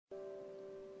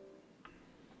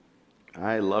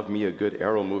I love me a good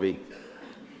Arrow movie.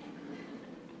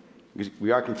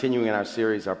 We are continuing in our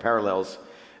series, our Parallels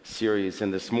series,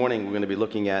 and this morning we're going to be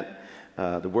looking at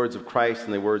the words of Christ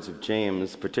and the words of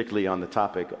James, particularly on the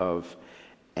topic of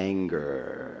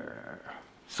anger.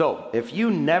 So, if you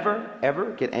never,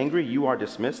 ever get angry, you are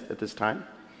dismissed at this time.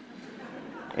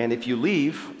 And if you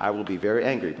leave, I will be very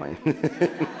angry, Blaine.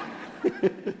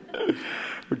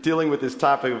 We're dealing with this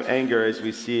topic of anger as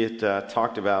we see it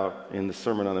talked about in the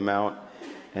Sermon on the Mount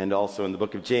and also in the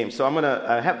book of James. So I'm going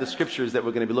to have the scriptures that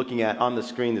we're going to be looking at on the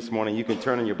screen this morning. You can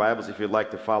turn in your Bibles if you'd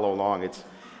like to follow along. It's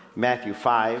Matthew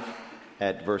 5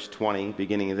 at verse 20,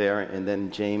 beginning there, and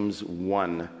then James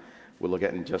 1. We'll look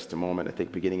at in just a moment, I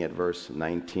think, beginning at verse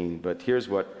 19. But here's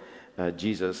what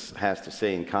Jesus has to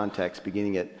say in context,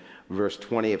 beginning at verse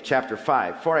 20 of chapter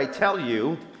 5. For I tell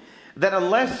you that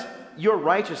unless your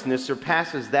righteousness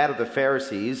surpasses that of the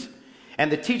Pharisees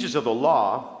and the teachers of the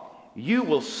law, you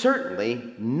will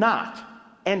certainly not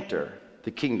enter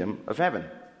the kingdom of heaven.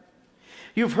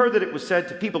 You've heard that it was said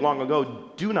to people long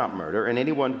ago, do not murder, and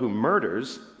anyone who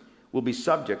murders will be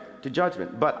subject to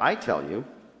judgment. But I tell you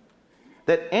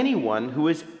that anyone who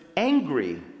is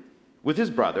angry with his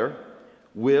brother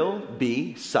will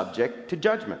be subject to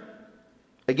judgment.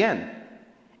 Again,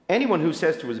 anyone who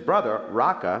says to his brother,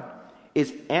 Raka,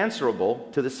 is answerable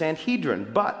to the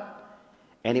Sanhedrin. But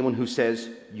anyone who says,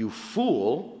 you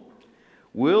fool,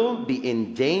 will be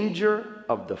in danger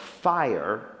of the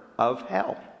fire of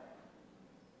hell.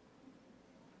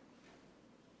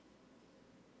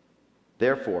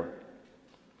 Therefore,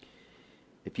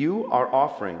 if you are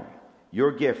offering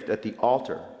your gift at the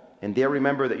altar and there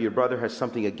remember that your brother has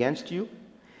something against you,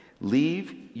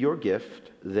 leave your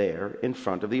gift there in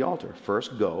front of the altar.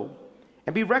 First go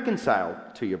and be reconciled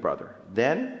to your brother.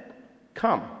 Then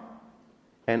come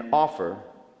and offer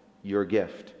your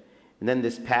gift. And then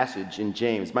this passage in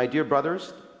James. My dear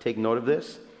brothers, take note of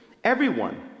this.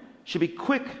 Everyone should be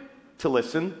quick to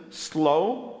listen,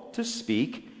 slow to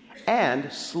speak,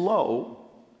 and slow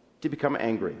to become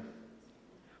angry.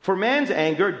 For man's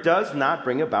anger does not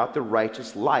bring about the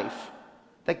righteous life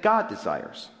that God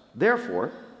desires.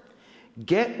 Therefore,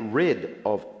 get rid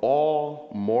of all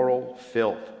moral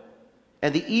filth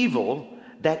and the evil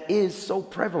that is so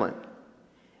prevalent,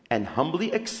 and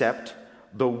humbly accept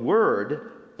the word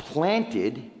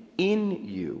planted in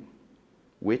you,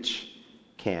 which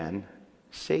can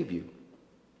save you.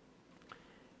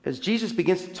 As Jesus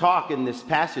begins to talk in this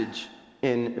passage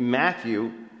in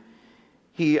Matthew,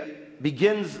 he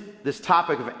begins this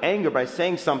topic of anger by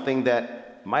saying something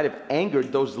that might have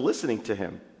angered those listening to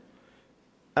him.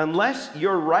 Unless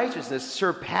your righteousness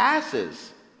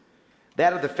surpasses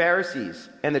that of the Pharisees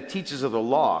and the teachers of the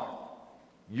law,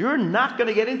 you're not going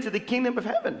to get into the kingdom of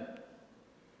heaven.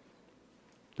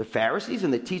 The Pharisees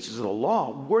and the teachers of the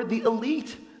law were the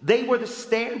elite. They were the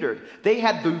standard. They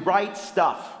had the right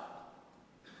stuff.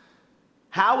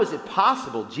 How is it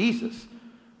possible, Jesus,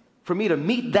 for me to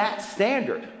meet that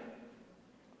standard?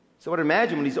 So I'd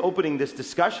imagine when he's opening this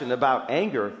discussion about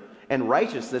anger and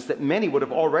righteousness that many would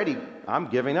have already, I'm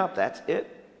giving up, that's it.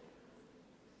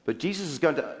 But Jesus is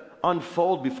going to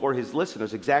unfold before his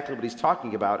listeners exactly what he's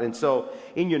talking about. And so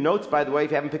in your notes, by the way, if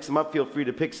you haven't picked some up, feel free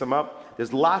to pick some up.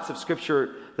 There's lots of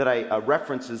scripture that I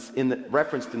referenced in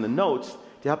the notes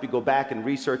to help you go back and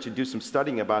research and do some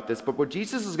studying about this. But what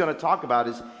Jesus is going to talk about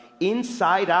is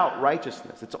inside out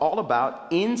righteousness. It's all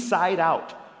about inside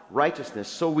out righteousness.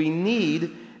 So we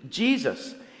need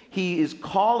Jesus. He is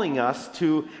calling us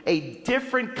to a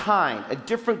different kind, a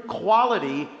different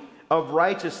quality of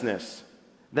righteousness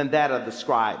than that of the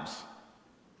scribes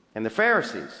and the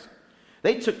Pharisees.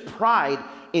 They took pride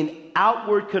in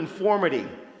outward conformity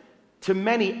to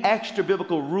many extra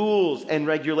biblical rules and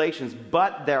regulations,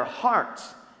 but their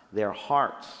hearts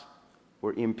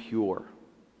were impure.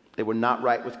 They were not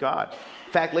right with God.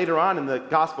 In fact, later on in the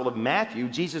Gospel of Matthew,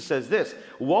 Jesus says this,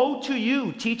 woe to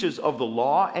you, teachers of the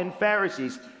law and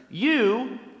Pharisees,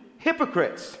 you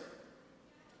hypocrites.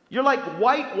 You're like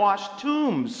whitewashed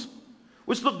tombs,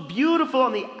 which look beautiful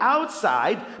on the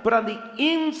outside, but on the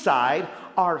inside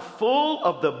are full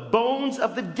of the bones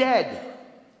of the dead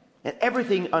and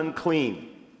everything unclean.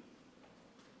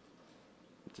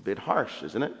 It's a bit harsh,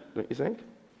 isn't it? Don't you think?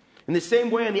 In the same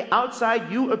way, on the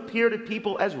outside, you appear to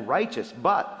people as righteous,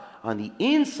 but on the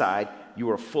inside,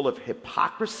 you are full of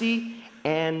hypocrisy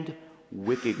and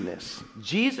wickedness.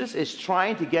 Jesus is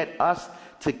trying to get us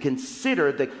to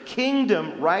consider the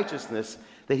kingdom righteousness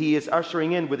that he is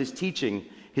ushering in with his teaching,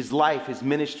 his life, his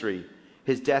ministry,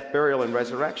 his death, burial, and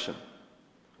resurrection.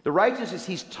 The righteousness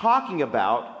he's talking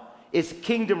about is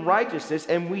kingdom righteousness,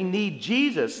 and we need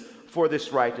Jesus for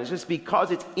this righteousness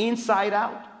because it's inside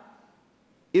out.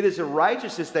 It is a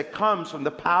righteousness that comes from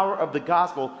the power of the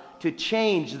gospel to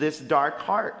change this dark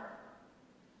heart,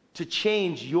 to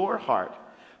change your heart,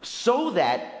 so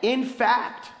that, in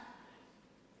fact,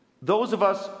 those of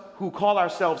us who call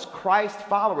ourselves Christ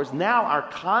followers, now our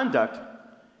conduct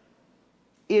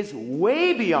is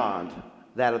way beyond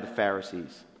that of the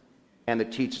Pharisees and the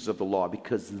teachers of the law,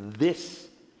 because this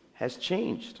has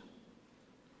changed.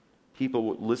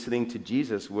 People listening to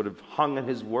Jesus would have hung on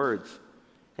his words,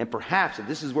 and perhaps if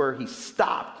this is where he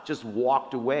stopped, just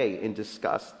walked away in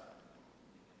disgust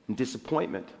and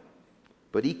disappointment.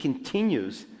 But he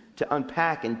continues to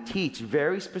unpack and teach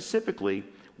very specifically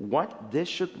what this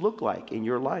should look like in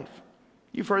your life.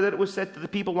 You've heard that it was said to the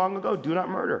people long ago, do not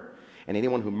murder. And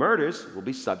anyone who murders will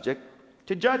be subject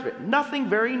to judgment. Nothing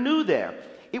very new there.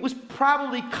 It was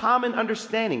probably common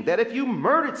understanding that if you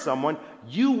murdered someone,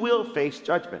 you will face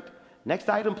judgment. Next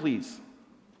item, please.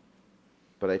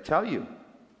 But I tell you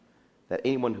that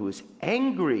anyone who is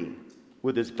angry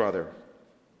with his brother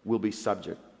will be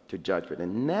subject to judgment.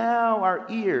 And now our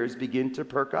ears begin to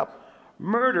perk up.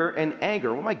 Murder and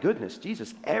anger. Oh my goodness,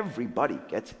 Jesus, everybody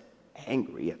gets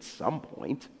angry at some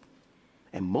point.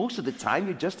 And most of the time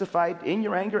you're justified in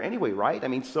your anger anyway, right? I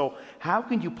mean, so how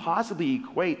can you possibly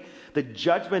equate the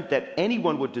judgment that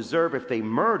anyone would deserve if they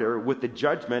murder with the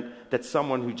judgment that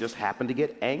someone who just happened to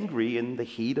get angry in the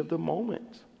heat of the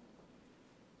moment?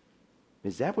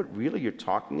 Is that what really you're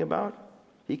talking about?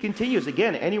 He continues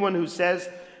again, anyone who says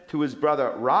to his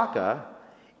brother Raka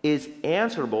is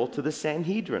answerable to the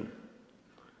Sanhedrin.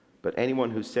 But anyone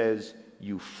who says,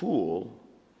 you fool,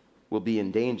 will be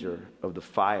in danger of the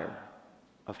fire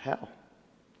of hell.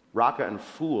 Raka and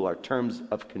fool are terms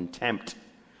of contempt.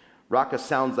 Raka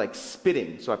sounds like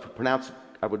spitting, so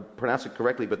I would pronounce it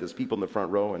correctly, but there's people in the front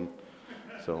row, and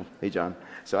so, hey John.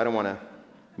 So I don't want to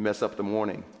mess up the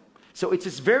morning. So it's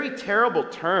this very terrible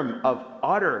term of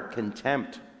utter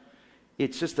contempt.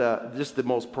 It's just the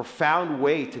most profound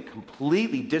way to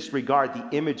completely disregard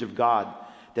the image of God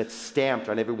that's stamped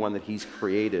on everyone that he's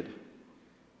created.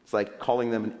 It's like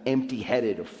calling them an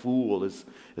empty-headed, a fool is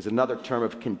another term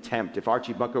of contempt. If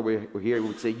Archie Bunker were here, he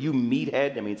would say, you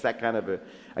meathead. I mean, it's that kind of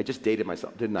I just dated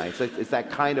myself, didn't I? It's that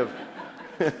kind of,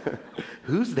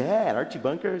 who's that, Archie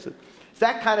Bunker? It's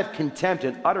that kind of contempt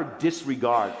and utter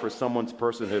disregard for someone's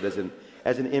personhood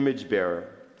as an image bearer.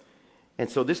 And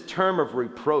so this term of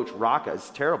reproach, Raka, is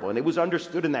terrible. And it was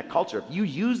understood in that culture. If you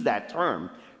use that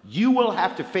term, you will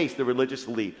have to face the religious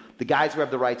elite, the guys who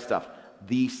have the right stuff,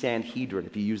 the Sanhedrin,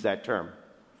 if you use that term.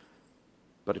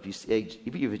 But if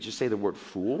you just say the word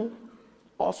fool,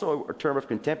 also a term of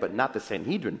contempt, but not the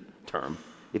Sanhedrin term.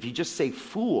 If you just say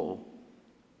fool,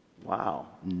 wow,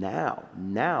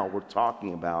 now we're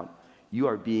talking about you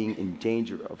are being in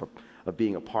danger of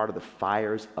being a part of the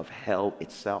fires of hell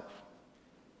itself.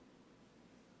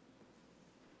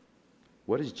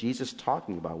 What is Jesus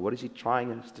talking about? What is he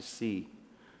trying us to see?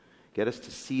 Get us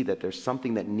to see that there's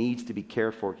something that needs to be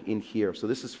cared for in here. So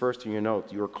this is first in your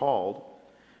notes. You are called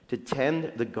to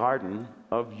tend the garden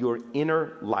of your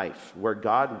inner life, where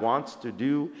God wants to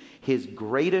do his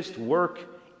greatest work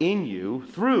in you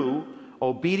through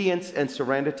obedience and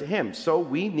surrender to him. So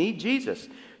we need Jesus.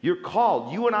 You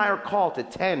and I are called to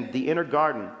tend the inner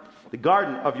garden, the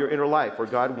garden of your inner life, where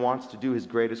God wants to do his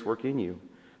greatest work in you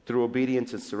through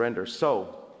obedience and surrender.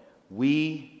 So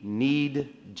we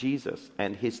need Jesus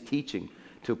and his teaching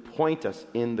to point us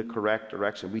in the correct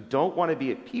direction. We don't want to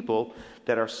be a people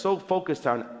that are so focused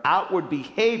on outward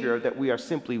behavior that we are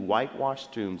simply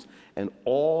whitewashed tombs, and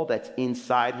all that's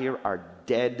inside here are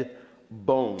dead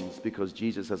bones, because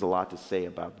Jesus has a lot to say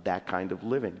about that kind of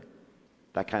living,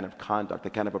 that kind of conduct,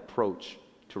 that kind of approach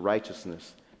to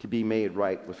righteousness, to be made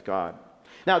right with God.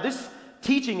 Now, this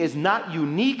teaching is not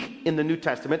unique in the New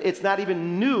Testament. It's not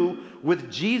even new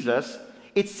with Jesus.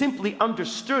 It's simply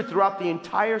understood throughout the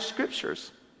entire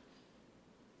scriptures.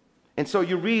 And so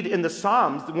you read in the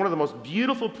Psalms, one of the most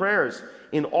beautiful prayers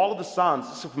in all of the Psalms,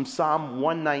 this is from Psalm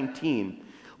 119.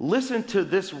 Listen to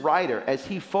this writer as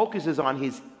he focuses on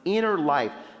his inner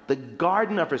life, the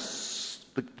garden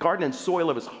and soil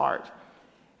of his heart,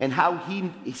 and how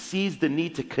he sees the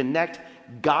need to connect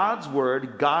God's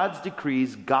word, God's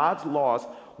decrees, God's laws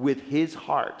with his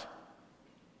heart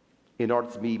in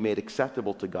order to be made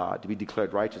acceptable to God, to be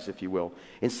declared righteous, if you will.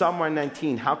 In Psalm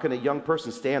 119, how can a young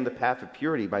person stay on the path of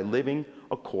purity? By living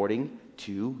according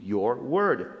to your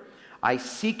word. I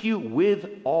seek you with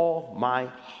all my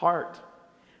heart.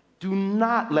 Do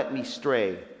not let me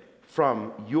stray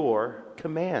from your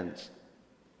commands.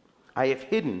 I have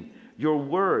hidden your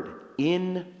word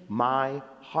in my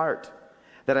heart,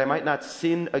 that I might not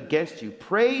sin against you.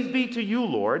 Praise be to you,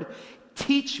 Lord.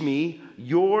 Teach me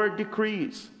your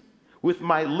decrees. With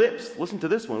my lips, listen to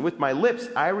this one, with my lips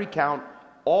I recount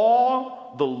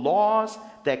all the laws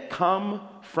that come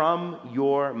from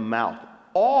your mouth.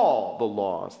 All the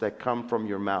laws that come from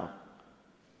your mouth.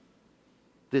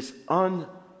 It's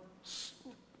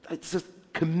a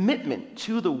commitment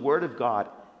to the Word of God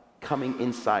coming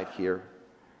inside here.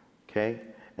 Okay?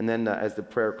 And then as the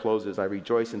prayer closes, I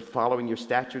rejoice in following your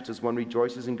statutes as one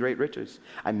rejoices in great riches.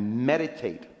 I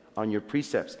meditate on your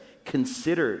precepts.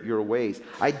 Consider your ways.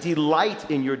 I delight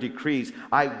in your decrees.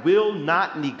 I will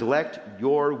not neglect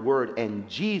your word. And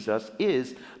Jesus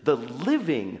is the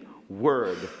living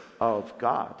word of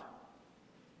God.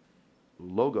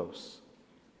 Logos.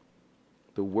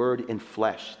 The word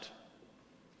enfleshed.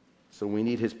 So we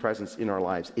need his presence in our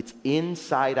lives. It's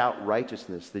inside out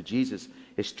righteousness that Jesus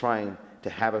is trying to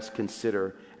have us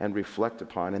consider and reflect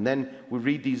upon. And then we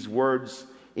read these words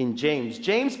in James.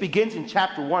 James begins in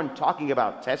chapter 1 talking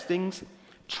about testings,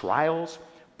 trials,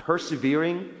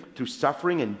 persevering through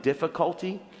suffering and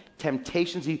difficulty,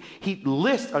 temptations. He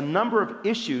lists a number of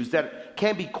issues that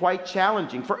can be quite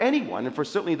challenging for anyone and for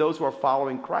certainly those who are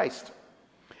following Christ.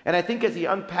 And I think as he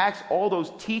unpacks all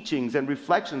those teachings and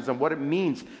reflections on what it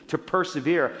means to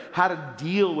persevere, how to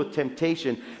deal with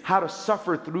temptation, how to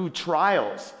suffer through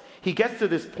trials, he gets to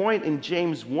this point in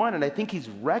James 1, and I think he's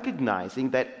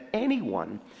recognizing that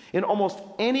anyone in almost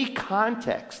any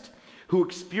context who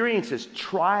experiences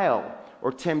trial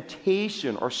or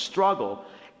temptation or struggle,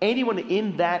 anyone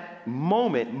in that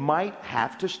moment might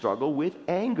have to struggle with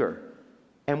anger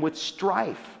and with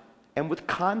strife and with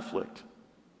conflict.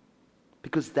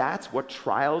 Because that's what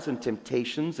trials and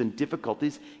temptations and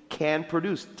difficulties tend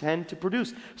to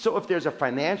produce. So if there's a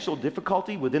financial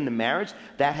difficulty within the marriage,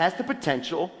 that has the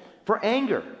potential for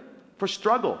anger, for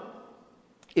struggle.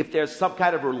 If there's some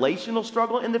kind of relational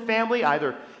struggle in the family,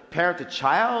 either parent to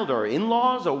child or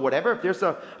in-laws or whatever, if there's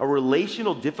a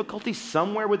relational difficulty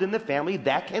somewhere within the family,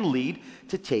 that can lead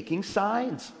to taking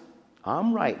sides.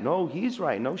 I'm right. No, he's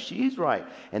right. No, she's right.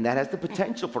 And that has the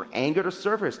potential for anger to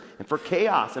surface and for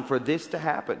chaos and for this to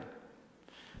happen.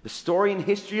 The story and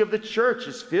history of the church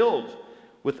is filled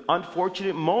with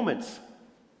unfortunate moments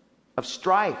of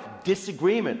strife,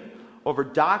 disagreement over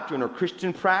doctrine or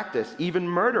Christian practice, even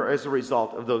murder as a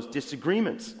result of those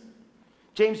disagreements.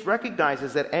 James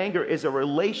recognizes that anger is a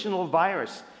relational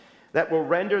virus that will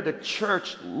render the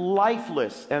church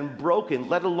lifeless and broken,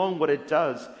 let alone what it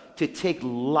does to take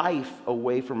life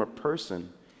away from a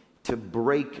person, to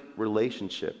break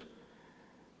relationship,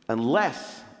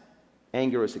 unless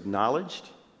anger is acknowledged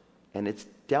and it's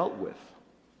dealt with.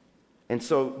 And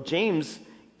so James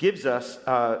gives us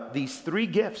these three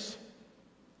gifts.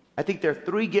 I think there are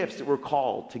three gifts that we're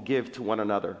called to give to one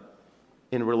another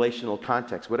in relational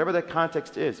context, whatever that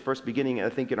context is. First beginning, I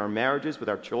think, in our marriages, with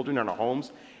our children, in our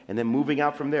homes, and then moving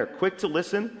out from there. Quick to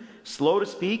listen, slow to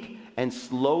speak, and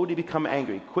slow to become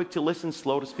angry. Quick to listen,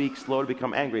 slow to speak, slow to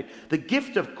become angry. The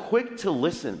gift of quick to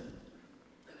listen.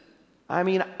 I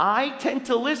mean, I tend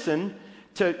to listen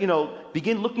to,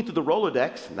 begin looking through the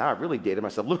Rolodex. Now I've really dated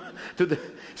myself. Look through the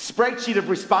spreadsheet of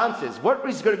responses. What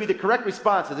is going to be the correct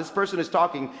response as this person is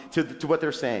talking to what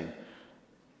they're saying?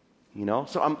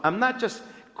 So I'm not just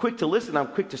quick to listen. I'm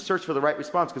quick to search for the right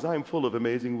response because I am full of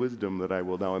amazing wisdom that I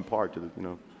will now impart to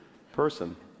the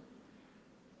person.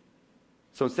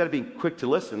 So instead of being quick to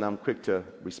listen, I'm quick to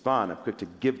respond. I'm quick to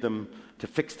give them, to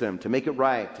fix them, to make it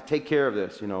right, to take care of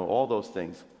this, all those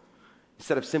things.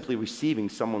 Instead of simply receiving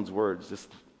someone's words,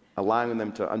 just allowing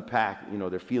them to unpack,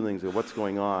 their feelings or what's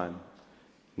going on.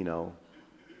 If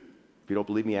you don't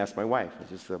believe me, ask my wife.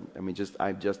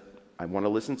 I want to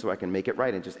listen so I can make it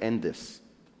right and just end this.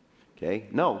 Okay?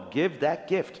 No, give that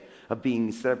gift of being,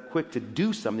 instead of quick to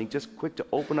do something, just quick to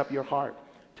open up your heart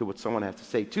to what someone has to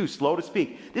say. 2, slow to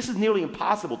speak. This is nearly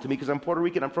impossible to me because I'm Puerto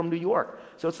Rican. I'm from New York.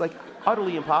 So it's like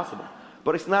utterly impossible.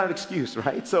 But it's not an excuse,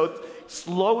 right? So it's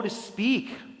slow to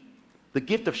speak. The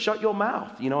gift of shut your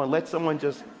mouth, and let someone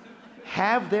just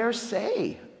have their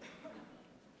say.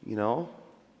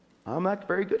 I'm not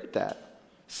very good at that.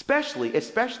 Especially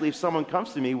if someone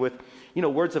comes to me with,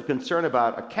 words of concern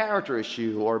about a character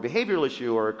issue or a behavioral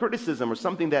issue or a criticism or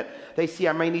something that they see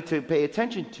I may need to pay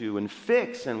attention to and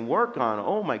fix and work on.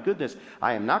 Oh my goodness,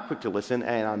 I am not quick to listen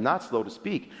and I'm not slow to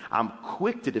speak. I'm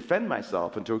quick to defend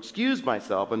myself and to excuse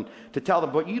myself and to tell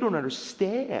them, but you don't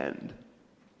understand.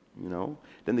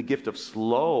 Then the gift of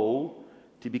slow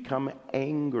to become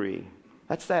angry.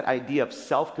 That's that idea of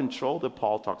self-control that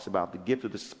Paul talks about, the gift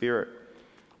of the Spirit,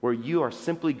 where you are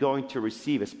simply going to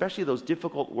receive, especially those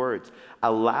difficult words,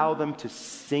 allow them to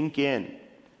sink in.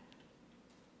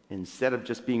 Instead of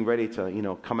just being ready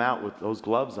to, come out with those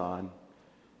gloves on,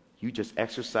 you just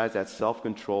exercise that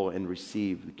self-control and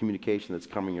receive the communication that's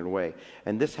coming your way.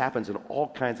 And this happens in all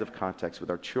kinds of contexts with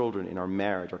our children, in our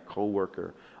marriage, our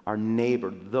coworker, our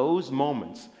neighbor. Those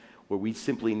moments where we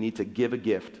simply need to give a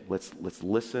gift. Let's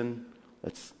listen.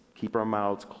 Let's keep our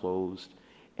mouths closed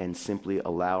and simply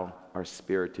allow our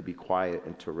spirit to be quiet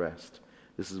and to rest.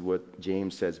 This is what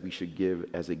James says we should give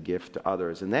as a gift to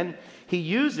others. And then he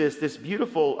uses this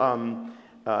beautiful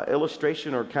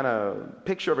illustration or kind of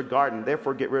picture of a garden.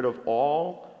 Therefore, get rid of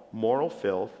all moral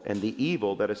filth and the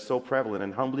evil that is so prevalent,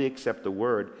 and humbly accept the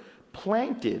word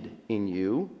planted in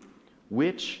you,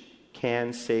 which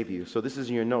can save you. So this is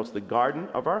in your notes. The garden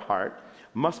of our heart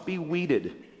must be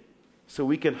weeded so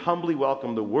we can humbly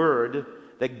welcome the word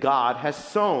that God has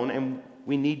sown, and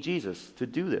we need Jesus to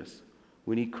do this.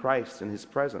 We need Christ and his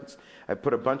presence. I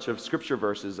put a bunch of scripture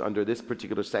verses under this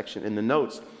particular section in the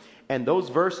notes. And those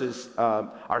verses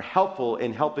are helpful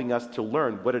in helping us to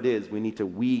learn what it is we need to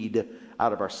weed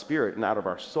out of our spirit and out of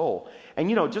our soul. And,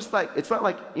 just like, it's not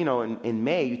like, in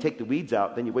May you take the weeds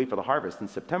out, then you wait for the harvest in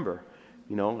September,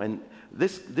 And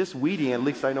this weeding, at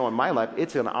least I know in my life,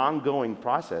 it's an ongoing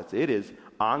process. It is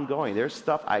ongoing. There's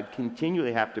stuff I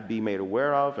continually have to be made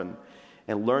aware of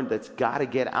and learn that's got to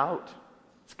get out.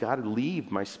 It's got to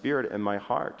leave my spirit and my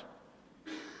heart.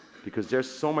 Because there's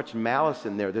so much malice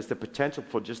in there. There's the potential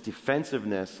for just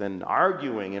defensiveness and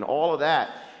arguing and all of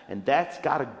that. And that's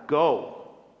got to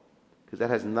go. Because that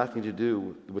has nothing to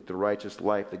do with the righteous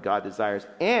life that God desires.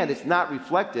 And it's not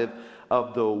reflective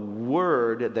of the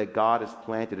word that God has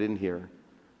planted in here.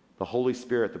 The Holy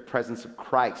Spirit, the presence of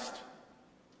Christ,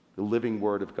 the living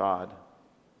word of God.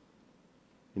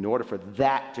 In order for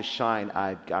that to shine,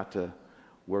 I've got to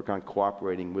work on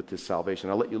cooperating with this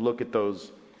salvation. I'll let you look at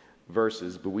those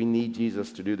verses, but we need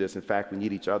Jesus to do this. In fact, we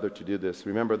need each other to do this.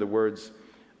 Remember the words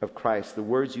of Christ. The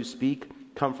words you speak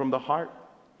come from the heart.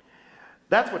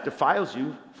 That's what defiles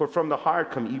you, for from the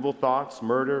heart come evil thoughts,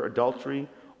 murder, adultery,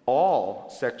 all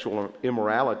sexual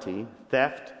immorality,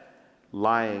 theft,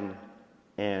 lying,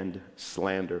 and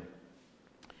slander.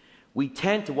 We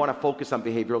tend to want to focus on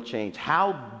behavioral change.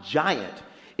 How giant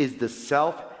is the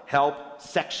self-help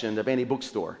section of any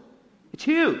bookstore? It's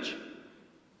huge.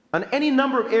 On any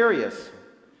number of areas.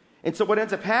 And so what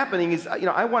ends up happening is,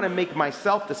 I want to make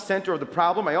myself the center of the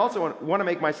problem. I also want to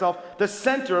make myself the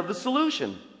center of the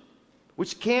solution,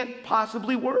 which can't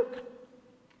possibly work.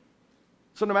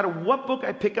 So no matter what book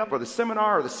I pick up, or the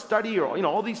seminar, or the study, or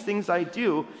all these things I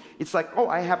do, it's like,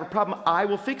 I have a problem. I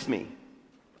will fix me.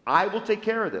 I will take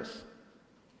care of this.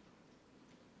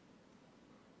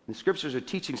 The scriptures are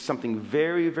teaching something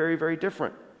very, very, very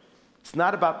different. It's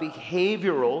not about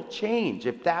behavioral change.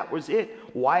 If that was it,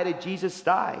 why did Jesus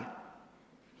die?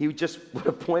 He just would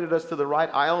have pointed us to the right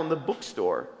aisle in the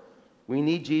bookstore. We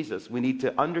need Jesus. We need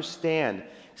to understand,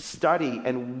 study,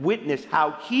 and witness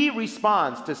how he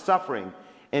responds to suffering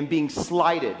and being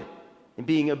slighted and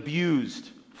being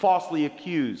abused, falsely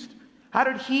accused. How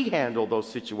did he handle those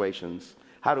situations?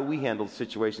 How do we handle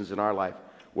situations in our life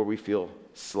where we feel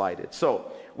slighted?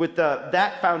 So, with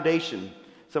that foundation,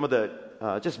 some of the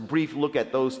just brief look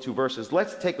at those two verses.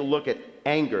 Let's take a look at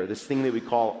anger, this thing that we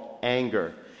call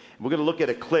anger. We're going to look at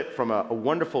a clip from a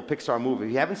wonderful Pixar movie.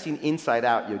 If you haven't seen Inside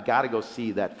Out, you've got to go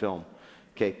see that film.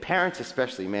 Okay, parents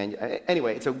especially, man.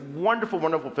 Anyway, it's a wonderful,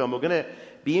 wonderful film. We're going to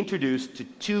be introduced to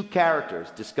two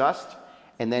characters, disgust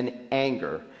and then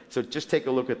anger. So just take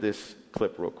a look at this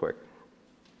clip real quick.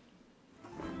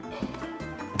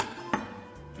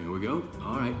 Here we go.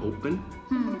 All right, open.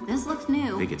 This looks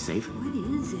new. Think it's safe? What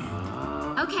is it?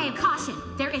 Okay, caution.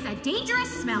 There is a dangerous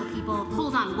smell, people.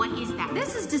 Hold on, what is that?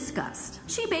 This is disgust.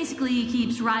 She basically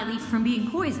keeps Riley from being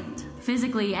poisoned,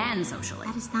 physically and socially.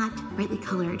 That is not brightly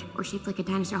colored or shaped like a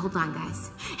dinosaur. Hold on,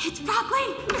 guys. It's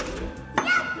broccoli!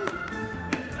 Yeah!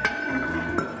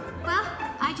 Well,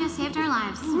 I just saved our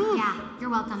lives. Yeah, you're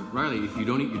welcome. Riley, if you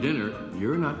don't eat your dinner,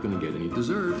 you're not going to get any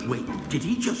dessert. Wait, did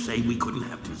he just say we couldn't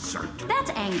have dessert? That's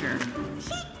anger.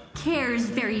 He cares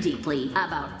very deeply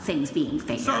about things being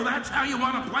fair. So that's how you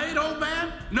want to play it, old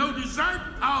man? No dessert?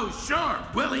 Oh, sure.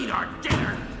 We'll eat our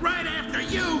dinner right after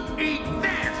you eat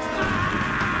this.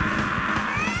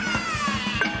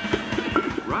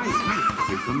 Right.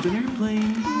 Here comes an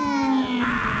airplane.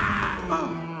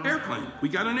 Oh, airplane. We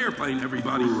got an airplane,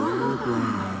 everybody.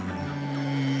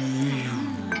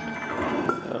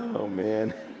 Oh,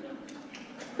 man.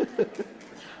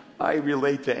 I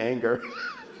relate to anger.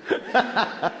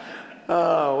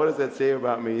 Oh, what does that say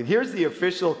about me? Here's the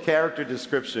official character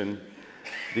description,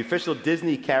 the official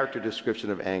Disney character description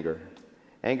of anger.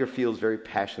 Anger feels very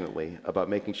passionately about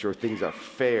making sure things are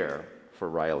fair for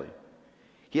Riley.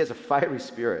 He has a fiery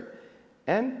spirit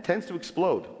and tends to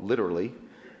explode, literally,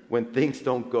 when things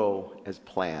don't go as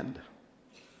planned.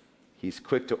 He's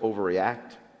quick to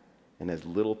overreact and has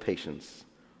little patience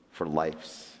for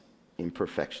life's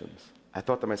imperfections. I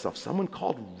thought to myself, someone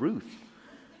called Ruth.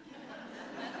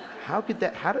 How did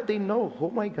they know? Oh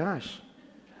my gosh.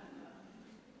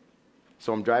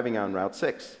 So I'm driving on Route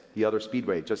 6, the other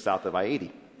speedway just south of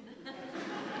I-80.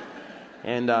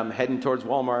 And I'm heading towards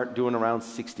Walmart, doing around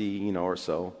 60, or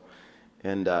so.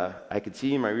 And I could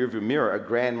see in my rearview mirror a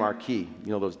Grand Marquis,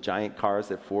 those giant cars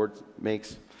that Ford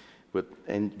makes with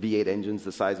V8 engines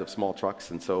the size of small trucks.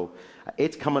 And so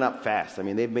it's coming up fast. I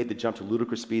mean, they've made the jump to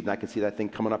ludicrous speed, and I can see that thing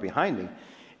coming up behind me.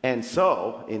 And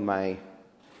so, in my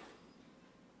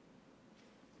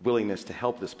willingness to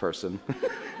help this person,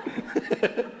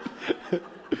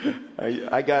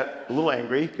 I got a little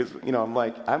angry because, I'm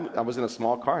like, I was in a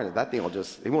small car, and that thing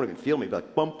it won't even feel me. Be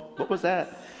like, bump, what was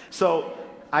that? So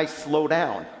I slow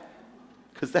down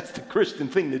because that's the Christian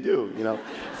thing to do,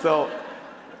 So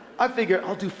I figure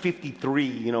I'll do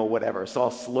 53, whatever. So I'll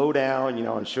slow down,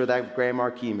 and sure that Grand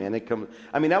Marquis, man, I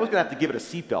was going to have to give it a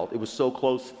seatbelt. It was so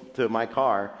close to my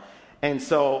car. And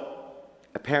so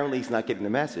apparently he's not getting the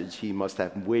message. He must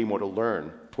have way more to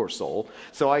learn, poor soul.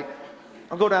 So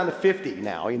I'll go down to 50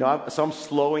 now, so I'm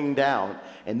slowing down.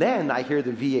 And then I hear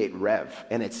the V8 rev,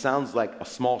 and it sounds like a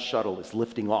small shuttle is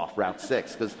lifting off Route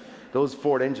 6, because those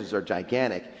Ford engines are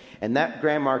gigantic. And that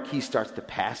Grand Marquis starts to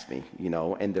pass me,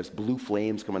 and there's blue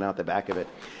flames coming out the back of it.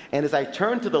 And as I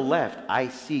turn to the left, I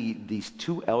see these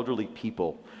two elderly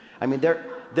people. I mean,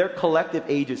 their collective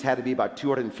ages had to be about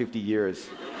 250 years.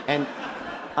 And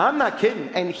I'm not kidding.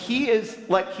 And he is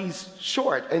like, he's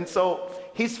short. And so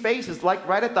his face is like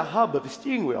right at the hub of the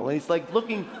steering wheel. And he's like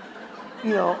looking,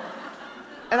 And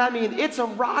I mean, it's a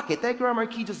rocket. That Grand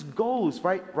Marquis just goes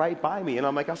right by me. And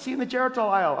I'm like, I'll see you in the Geritol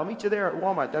aisle. I'll meet you there at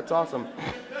Walmart. That's awesome.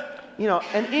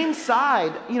 And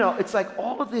inside, it's like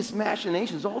all of this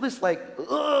machinations, all this like,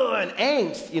 and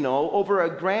angst, over a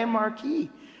Grand Marquis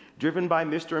driven by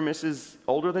Mr. and Mrs.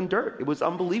 Older Than Dirt. It was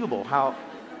unbelievable how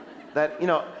that,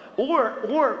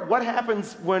 or what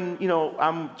happens when,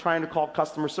 I'm trying to call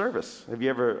customer service. Have you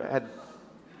ever had,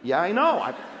 yeah, I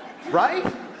know, right?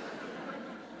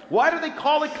 Why do they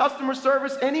call it customer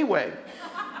service anyway?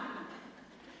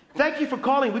 Thank you for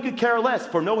calling. We could care less.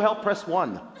 For no help, press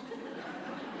 1.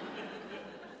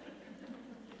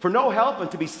 For no help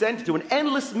and to be sent to an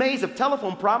endless maze of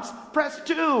telephone prompts, press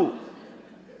 2.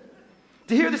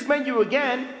 To hear this menu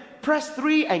again, press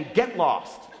 3 and get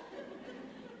lost.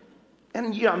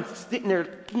 And I'm sitting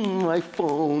there, my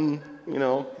phone,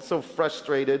 so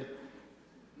frustrated,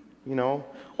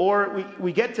 Or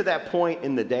we get to that point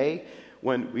in the day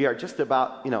when we are just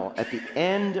about, at the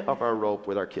end of our rope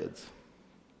with our kids.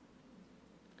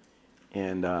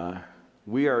 And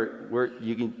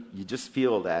you just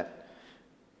feel that,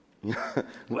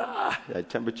 that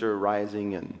temperature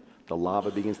rising, and the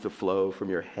lava begins to flow from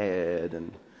your head,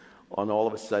 and all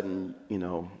of a sudden,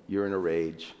 you're in a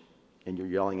rage, and you're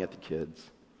yelling at the kids.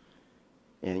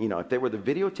 And, if they were to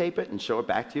videotape it and show it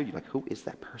back to you, you're like, who is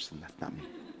that person? That's not me.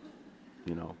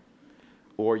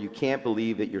 Or you can't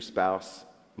believe that your spouse,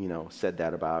 said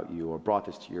that about you or brought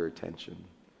this to your attention.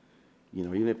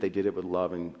 Even if they did it with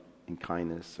love and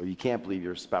kindness. Or you can't believe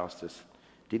your spouse just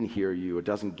didn't hear you or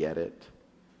doesn't get it.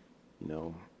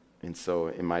 And so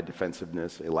in my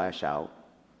defensiveness, I lash out.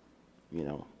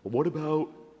 Well, what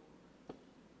about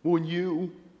when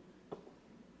you?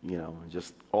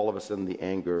 Just all of a sudden the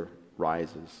anger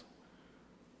rises.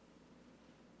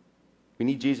 We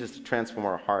need Jesus to transform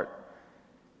our heart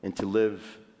and to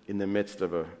live in the midst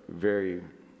of a very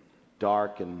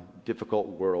dark and difficult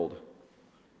world,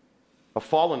 a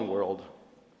fallen world.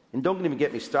 And don't even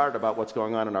get me started about what's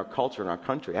going on in our culture and our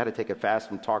country. I had to take a fast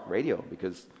from talk radio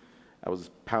because I was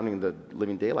pounding the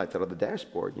living daylights out of the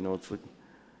dashboard. It's like,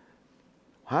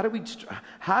 how do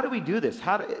we do this?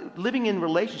 Living in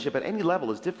relationship at any level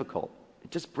is difficult.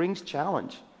 It just brings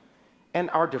challenge.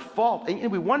 And our default,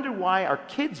 and we wonder why our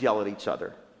kids yell at each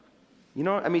other.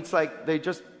 It's like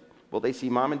they see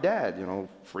mom and dad,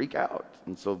 freak out.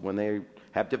 And so when they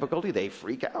have difficulty, they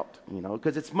freak out,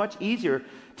 because it's much easier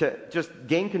to just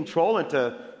gain control and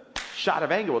to shot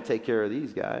of anger will take care of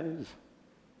these guys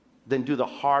than do the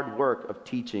hard work of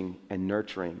teaching and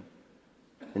nurturing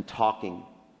and talking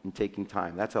and taking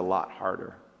time. That's a lot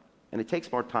harder. And it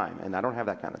takes more time, and I don't have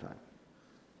that kind of time,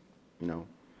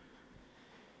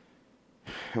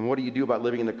 And what do you do about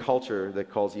living in a culture that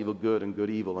calls evil good and good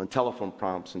evil, and telephone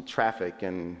prompts and traffic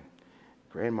and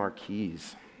Grand Marquis?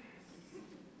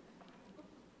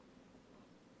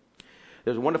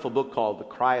 There's a wonderful book called The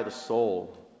Cry of the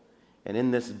Soul. And in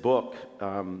this book,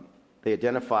 they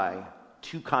identify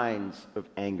two kinds of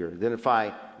anger.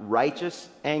 Identify righteous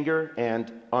anger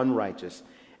and unrighteous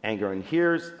anger. And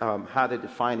here's how they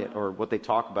define it, or what they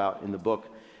talk about in the book.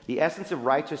 The essence of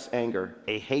righteous anger: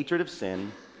 a hatred of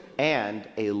sin and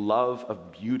a love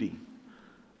of beauty.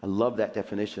 I love that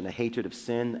definition: a hatred of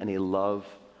sin and a love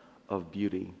of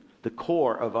beauty. The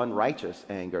core of unrighteous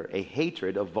anger: a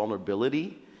hatred of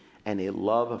vulnerability and a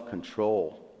love of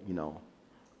control.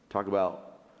 Talk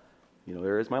about,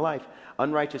 there is my life.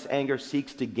 Unrighteous anger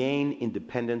seeks to gain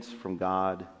independence from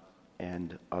God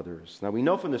and others. Now, we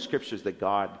know from the scriptures that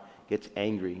God gets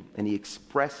angry and he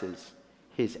expresses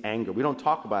his anger. We don't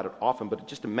talk about it often, but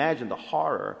just imagine the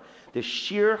horror, the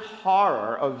sheer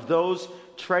horror of those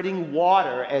treading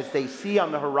water as they see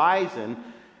on the horizon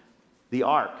the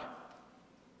ark.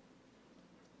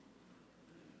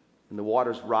 And the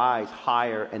waters rise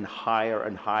higher and higher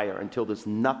and higher until there's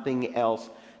nothing else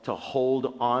to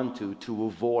hold on to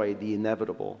avoid the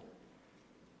inevitable.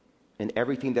 And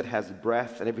everything that has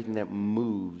breath and everything that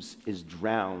moves is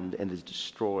drowned and is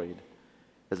destroyed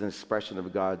as an expression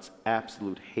of God's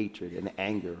absolute hatred and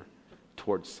anger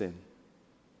towards sin.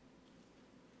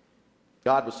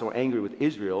 God was so angry with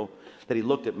Israel that he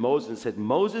looked at Moses and said,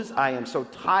 "Moses, I am so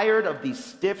tired of these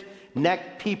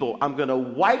stiff-necked people. I'm going to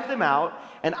wipe them out,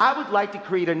 and I would like to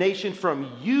create a nation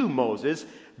from you, Moses."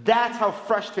 That's how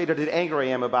frustrated and angry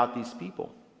I am about these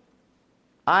people.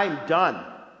 I'm done.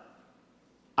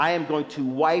 I am going to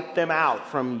wipe them out.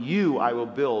 From you I will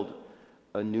build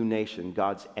a new nation.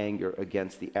 God's anger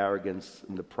against the arrogance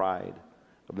and the pride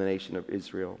of the nation of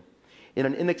Israel. In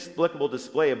an inexplicable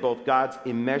display of both God's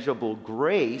immeasurable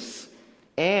grace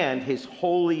and his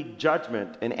holy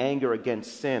judgment and anger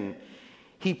against sin,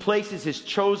 he places his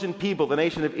chosen people, the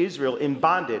nation of Israel, in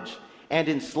bondage and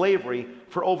in slavery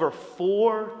for over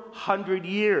 400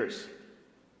 years.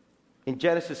 In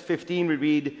Genesis 15, we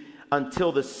read,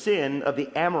 until the sin of the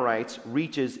Amorites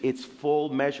reaches its full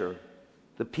measure.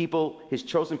 The people, his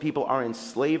chosen people, are in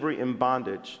slavery and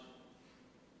bondage.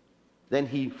 Then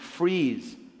he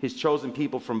frees his chosen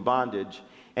people from bondage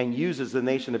and uses the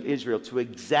nation of Israel to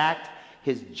exact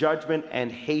his judgment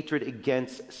and hatred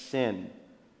against sin.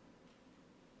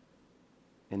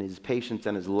 In his patience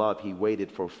and his love, he waited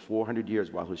for 400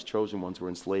 years while his chosen ones were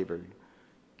in slavery,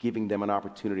 giving them an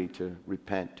opportunity to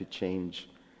repent, to change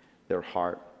their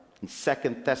heart. In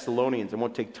 2 Thessalonians, I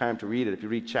won't take time to read it. If you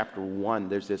read chapter 1,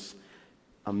 there's this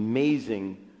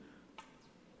amazing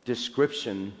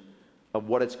description of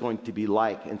what it's going to be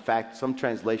like. In fact, some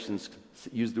translations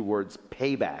use the words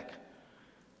payback.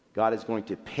 God is going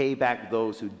to pay back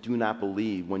those who do not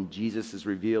believe when Jesus is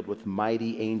revealed with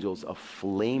mighty angels of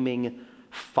flaming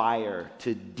fire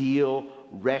to deal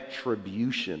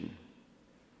retribution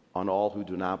on all who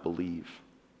do not believe.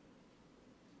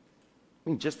 I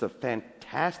mean, just a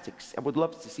fantastic... I would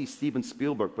love to see Steven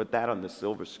Spielberg put that on the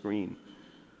silver screen.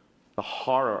 The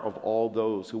horror of all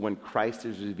those who, when Christ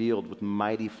is revealed with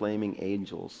mighty flaming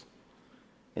angels,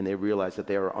 and they realize that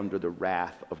they are under the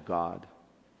wrath of God,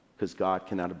 because God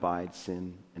cannot abide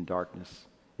sin and darkness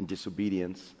and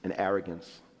disobedience and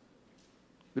arrogance.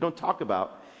 We don't talk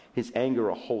about his anger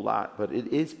a whole lot, but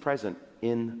it is present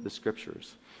in the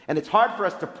scriptures. And it's hard for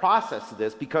us to process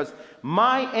this because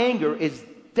my anger is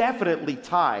definitely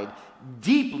tied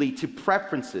deeply to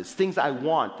preferences, things I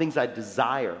want, things I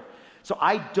desire. So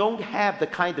I don't have the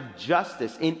kind of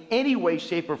justice in any way,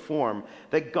 shape, or form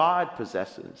that God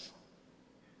possesses.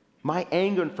 My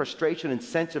anger and frustration and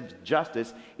sense of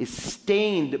justice is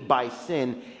stained by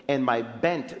sin and my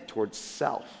bent towards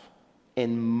self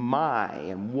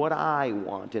and what I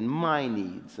want and my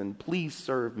needs, and please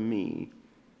serve me.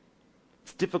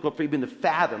 It's difficult for even to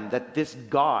fathom that this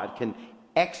God can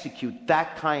execute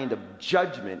that kind of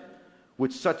judgment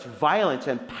with such violence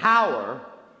and power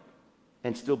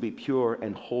and still be pure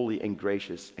and holy and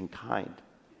gracious and kind.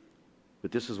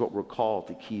 But this is what we're called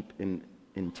to keep in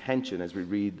tension as we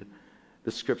read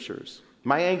the scriptures.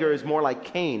 My anger is more like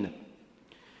Cain.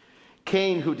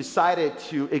 Cain, who decided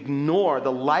to ignore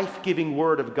the life-giving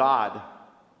word of God.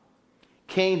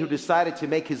 Cain, who decided to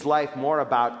make his life more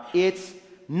about, it's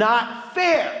not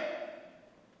fair.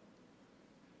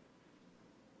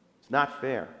 It's not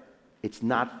fair. It's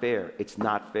not fair. It's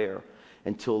not fair.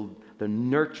 Until the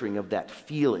nurturing of that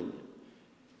feeling,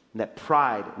 and that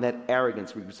pride, and that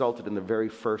arrogance resulted in the very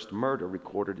first murder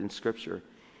recorded in Scripture.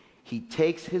 He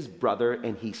takes his brother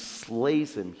and he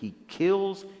slays him. He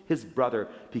kills his brother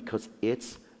because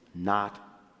it's not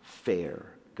fair,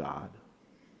 God.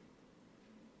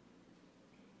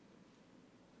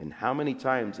 And how many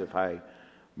times have I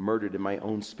murdered in my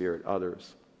own spirit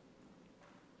others?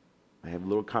 I have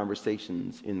little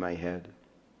conversations in my head.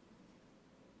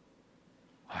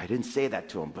 I didn't say that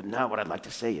to him, but now what I'd like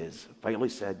to say is, if I only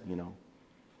said,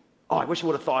 oh, I wish I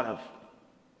would have thought of.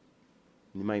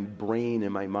 In my brain,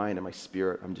 in my mind, in my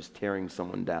spirit, I'm just tearing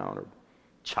someone down or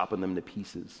chopping them to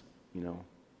pieces,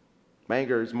 My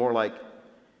anger is more like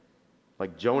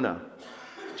Jonah.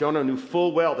 Jonah knew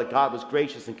full well that God was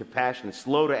gracious and compassionate,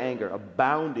 slow to anger,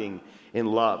 abounding in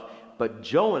love. But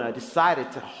Jonah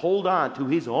decided to hold on to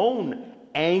his own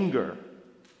anger.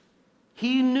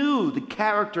 He knew the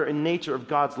character and nature of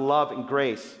God's love and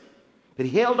grace, but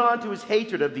he held on to his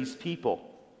hatred of these people.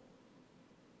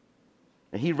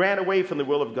 And he ran away from the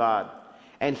will of God,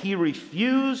 and he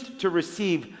refused to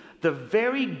receive the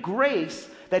very grace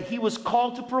that he was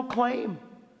called to proclaim.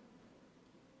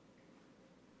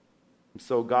 And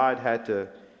so God had to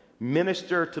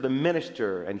minister to the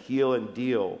minister and heal and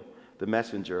deal the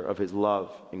messenger of his love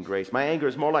and grace. My anger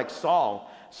is more like Saul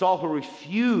who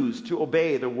refused to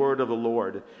obey the word of the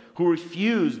Lord, who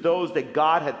refused those that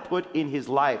God had put in his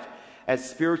life as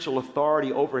spiritual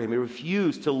authority over him. He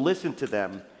refused to listen to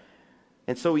them.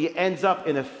 And so he ends up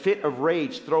in a fit of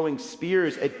rage, throwing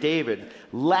spears at David,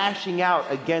 lashing out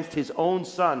against his own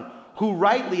son, who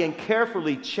rightly and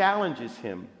carefully challenges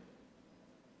him.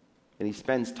 And he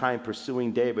spends time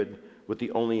pursuing David with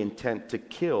the only intent to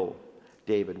kill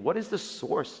David. What is the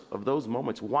source of those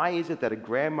moments? Why is it that a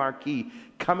Grand Marquis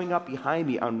coming up behind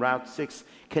me on Route 6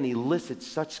 can elicit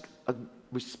such a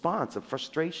response of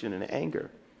frustration and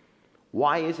anger?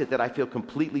 Why is it that I feel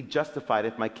completely justified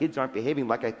if my kids aren't behaving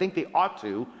like I think they ought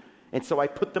to, and so I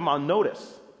put them on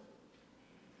notice?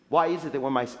 Why is it that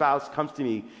when my spouse comes to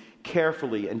me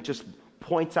carefully and just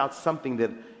points out something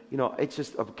that, it's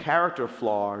just a character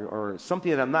flaw or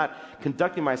something that I'm not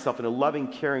conducting myself in a loving,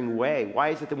 caring way, why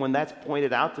is it that when that's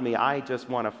pointed out to me, I just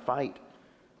want to fight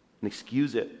and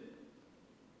excuse it?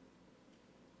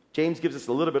 James gives us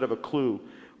a little bit of a clue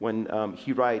when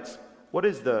he writes, "What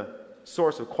is the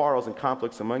source of quarrels and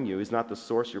conflicts among you? Is not the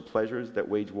source your pleasures that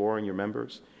wage war in your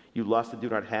members? You lust and do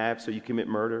not have, so you commit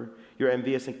murder. You're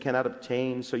envious and cannot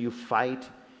obtain, so you fight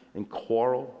and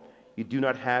quarrel. You do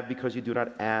not have because you do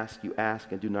not ask. You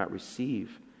ask and do not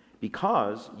receive,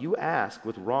 because you ask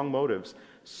with wrong motives,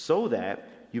 so that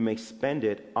you may spend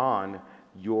it on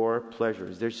your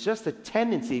pleasures." There's just a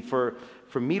tendency for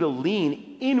me to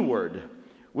lean inward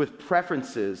with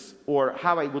preferences or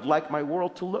how I would like my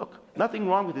world to look. Nothing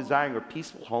wrong with desiring a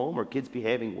peaceful home or kids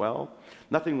behaving well.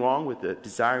 Nothing wrong with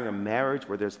desiring a marriage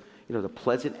where there's the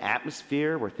pleasant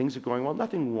atmosphere where things are going well.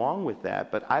 Nothing wrong with that,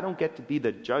 but I don't get to be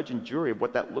the judge and jury of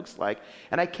what that looks like,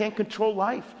 and I can't control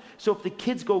life. So if the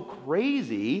kids go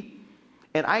crazy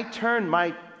and I turn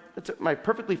my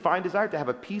perfectly fine desire to have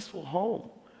a peaceful home,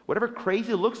 whatever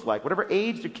crazy it looks like, whatever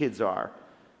age the kids are,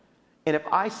 and if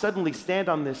I suddenly stand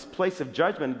on this place of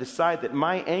judgment and decide that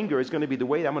my anger is going to be the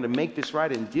way that I'm going to make this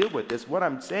right and deal with this, what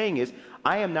I'm saying is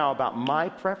I am now about my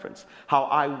preference, how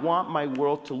I want my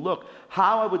world to look,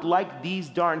 how I would like these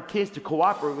darn kids to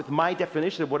cooperate with my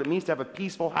definition of what it means to have a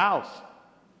peaceful house.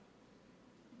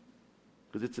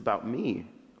 Because it's about me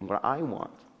and what I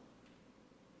want.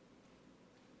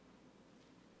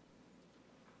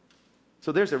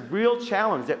 So there's a real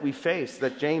challenge that we face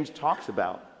that James talks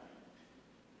about.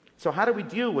 So how do we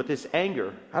deal with this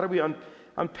anger? How do we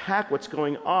unpack what's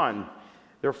going on?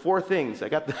 There are 4 things. I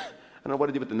don't know what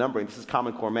to do with the numbering. This is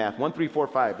Common Core math. 1, 3, 4,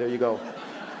 5. There you go.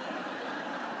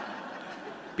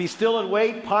 Be still and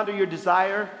wait. Ponder your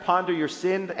desire. Ponder your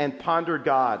sin. And ponder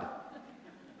God.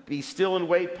 Be still and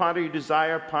wait. Ponder your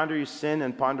desire. Ponder your sin.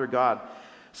 And ponder God.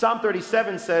 Psalm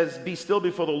 37 says, "Be still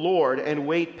before the Lord and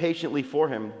wait patiently for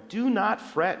him. Do not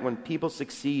fret when people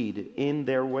succeed in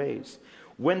their ways.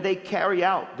 When they carry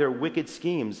out their wicked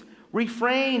schemes,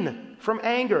 refrain from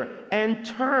anger and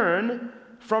turn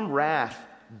from wrath.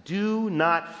 Do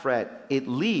not fret. It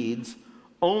leads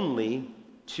only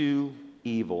to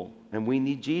evil." And we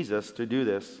need Jesus to do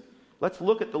this. Let's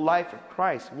look at the life of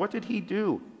Christ. What did he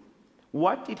do?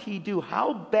 What did he do?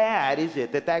 How bad is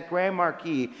it that Grand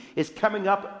Marquis is coming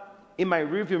up in my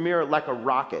rearview mirror like a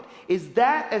rocket? Is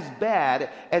that as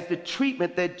bad as the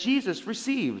treatment that Jesus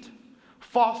received?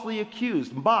 Falsely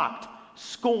accused, mocked,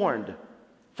 scorned,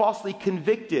 falsely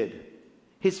convicted,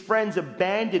 his friends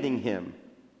abandoning him.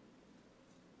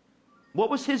 What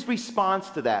was his response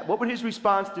to that? What would his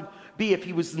response to be if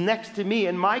he was next to me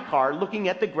in my car looking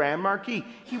at the Grand Marquis?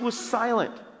 He was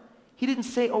silent. He didn't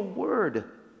say a word.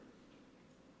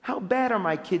 How bad are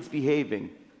my kids behaving?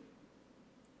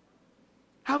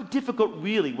 How difficult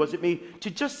really was it me to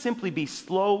just simply be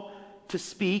slow to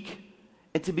speak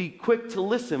and to be quick to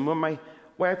listen when my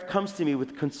wife comes to me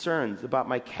with concerns about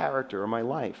my character or my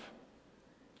life?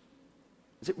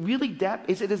 Is it really that?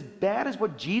 Is it as bad as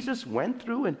what Jesus went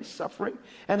through in his suffering?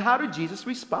 And how did Jesus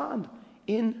respond?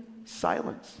 In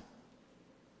silence.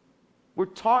 We're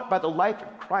taught by the life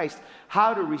of Christ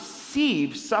how to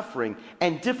receive suffering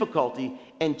and difficulty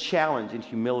and challenge in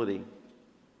humility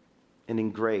and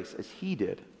in grace as he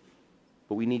did.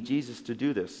 But we need Jesus to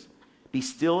do this. Be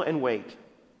still and wait.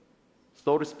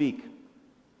 Slow to speak.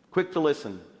 Quick to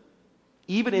listen.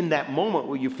 Even in that moment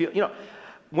where you feel,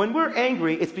 when we're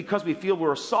angry, it's because we feel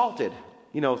we're assaulted.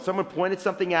 Someone pointed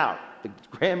something out. The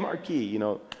Grand Marquis,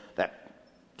 that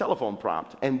telephone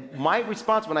prompt. And my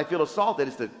response when I feel assaulted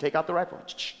is to take out the rifle.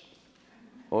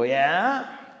 Oh,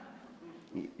 yeah?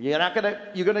 You're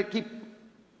going to keep...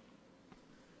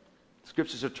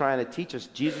 Scriptures are trying to teach us,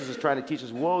 Jesus is trying to teach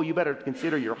us, whoa, you better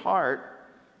consider your heart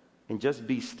and just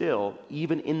be still,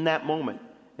 even in that moment,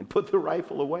 and put the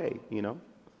rifle away,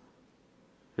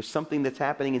 There's something that's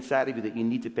happening inside of you that you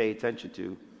need to pay attention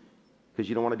to because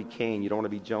you don't want to be Cain, you don't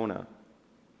want to be Jonah.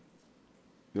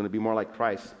 You want to be more like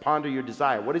Christ. Ponder your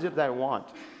desire. What is it that I want?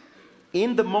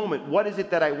 In the moment, what is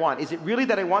it that I want? Is it really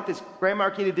that I want this Grand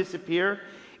Marquis to disappear?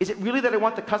 Is it really that I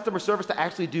want the customer service to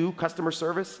actually do customer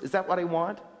service? Is that what I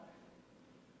want?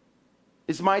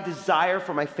 Is my desire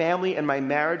for my family and my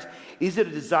marriage, is it a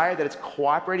desire that it's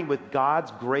cooperating with God's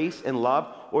grace and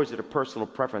love, or is it a personal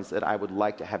preference that I would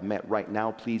like to have met right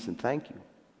now, please and thank you?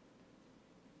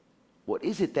 What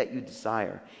is it that you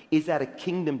desire? Is that a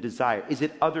kingdom desire? Is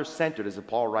it other-centered, as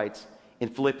Paul writes in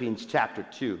Philippians chapter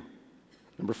 2?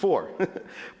 Number 4,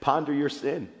 ponder your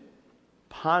sin.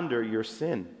 Ponder your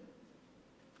sin.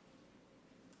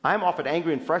 I'm often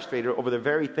angry and frustrated over the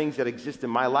very things that exist in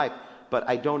my life, but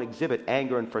I don't exhibit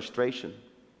anger and frustration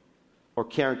or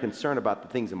care and concern about the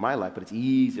things in my life. But it's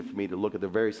easy for me to look at the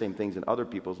very same things in other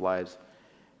people's lives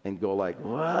and go like,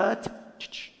 what?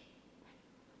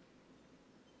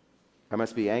 I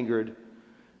must be angered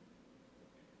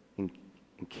and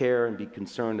care and be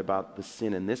concerned about the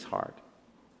sin in this heart.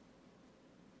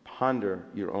 Ponder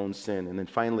your own sin. And then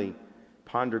finally,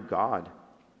 ponder God.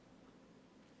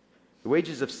 The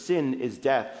wages of sin is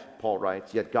death, Paul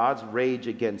writes, yet God's rage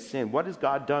against sin. What has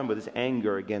God done with his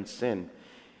anger against sin?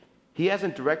 He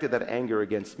hasn't directed that anger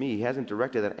against me. He hasn't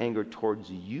directed that anger towards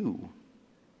you.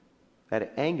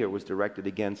 That anger was directed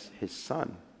against his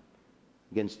son,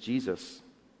 against Jesus.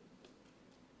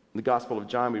 In the Gospel of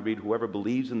John, we read, whoever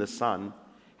believes in the Son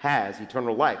has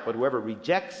eternal life, but whoever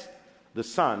rejects the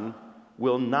Son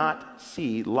will not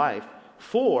see life,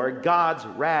 for God's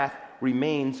wrath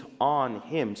remains on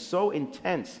him. So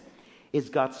intense is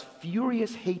God's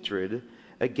furious hatred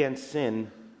against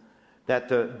sin that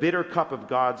the bitter cup of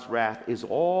God's wrath is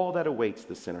all that awaits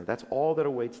the sinner. That's all that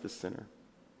awaits the sinner.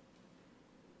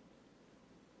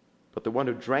 But the one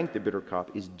who drank the bitter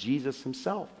cup is Jesus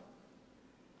himself.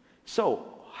 So,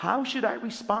 how should I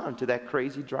respond to that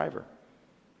crazy driver?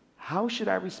 How should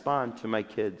I respond to my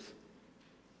kids,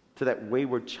 to that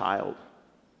wayward child,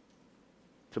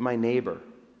 to my neighbor,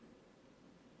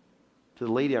 to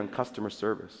the lady on customer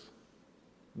service?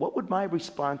 What would my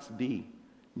response be,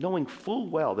 knowing full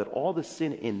well that all the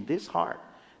sin in this heart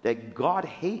that God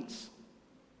hates,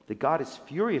 that God is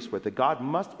furious with, that God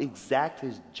must exact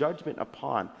his judgment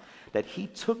upon, that he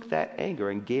took that anger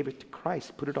and gave it to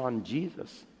Christ, put it on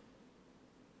Jesus?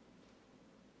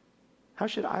 How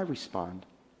should I respond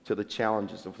to the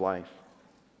challenges of life?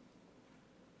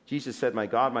 Jesus said, my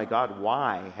God,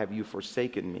 why have you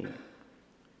forsaken me?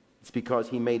 It's because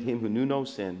he made him who knew no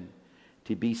sin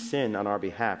to be sin on our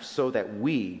behalf, so that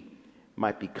we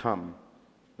might become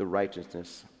the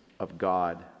righteousness of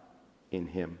God in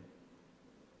him.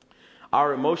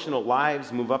 Our emotional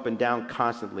lives move up and down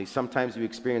constantly. Sometimes we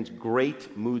experience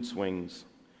great mood swings,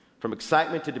 from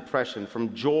excitement to depression,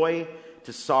 from joy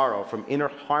to sorrow, from inner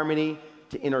harmony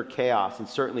to inner chaos. And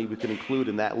certainly we could include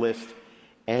in that list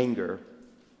anger.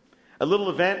 A little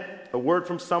event, a word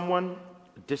from someone,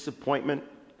 a disappointment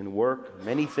in work,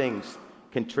 many things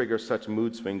can trigger such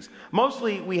mood swings.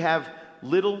 Mostly we have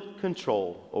little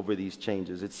control over these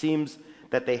changes. It seems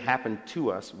that they happen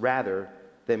to us rather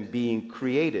than being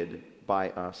created by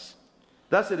us.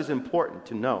 Thus, it is important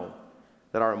to know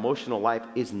that our emotional life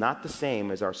is not the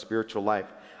same as our spiritual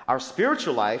life. Our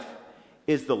spiritual life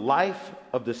is the life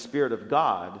of the Spirit of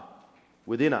God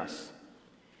within us.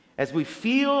 As we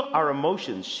feel our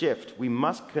emotions shift, we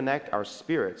must connect our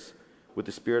spirits with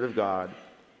the Spirit of God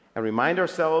and remind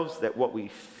ourselves that what we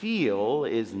feel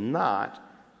is not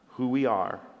who we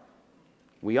are.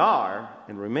 We are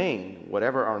and remain,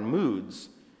 whatever our moods,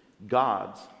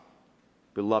 God's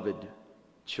beloved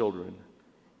children.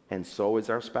 And so is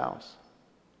our spouse.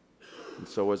 And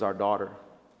so is our daughter.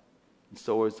 And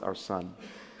so is our son,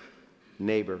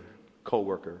 neighbor,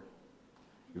 co-worker,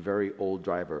 your very old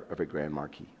driver of a Grand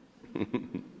Marquis.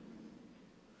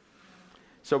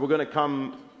 So we're going to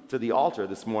come to the altar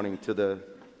this morning, to the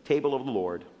table of the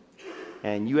Lord,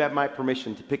 and you have my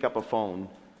permission to pick up a phone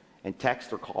and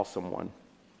text or call someone.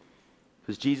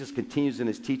 Because Jesus continues in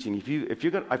his teaching. If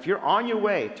you're on your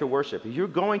way to worship, if you're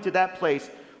going to that place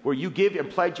where you give and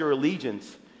pledge your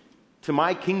allegiance to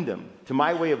my kingdom, to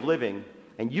my way of living,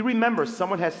 and you remember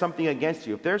someone has something against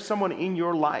you, if there's someone in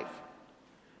your life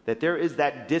that there is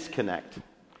that disconnect,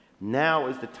 now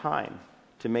is the time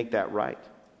to make that right.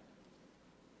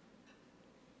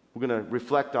 We're going to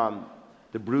reflect on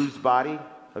the bruised body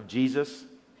of Jesus,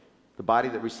 the body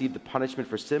that received the punishment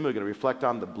for sin. We're going to reflect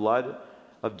on the blood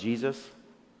of Jesus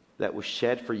that was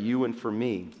shed for you and for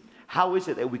me. How is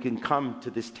it that we can come to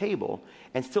this table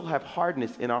and still have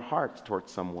hardness in our hearts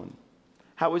towards someone?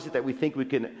 How is it that we think we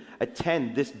can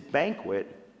attend this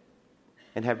banquet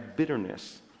and have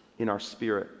bitterness in our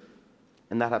spirit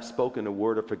and not have spoken a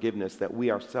word of forgiveness that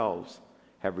we ourselves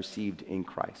have received in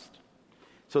Christ?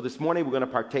 So this morning we're going to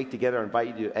partake together. I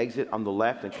invite you to exit on the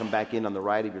left and come back in on the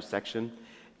right of your section.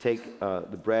 Take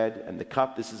the bread and the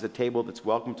cup. This is a table that's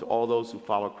welcome to all those who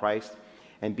follow Christ.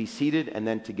 And be seated, and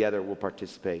then together we'll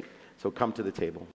participate. So come to the table.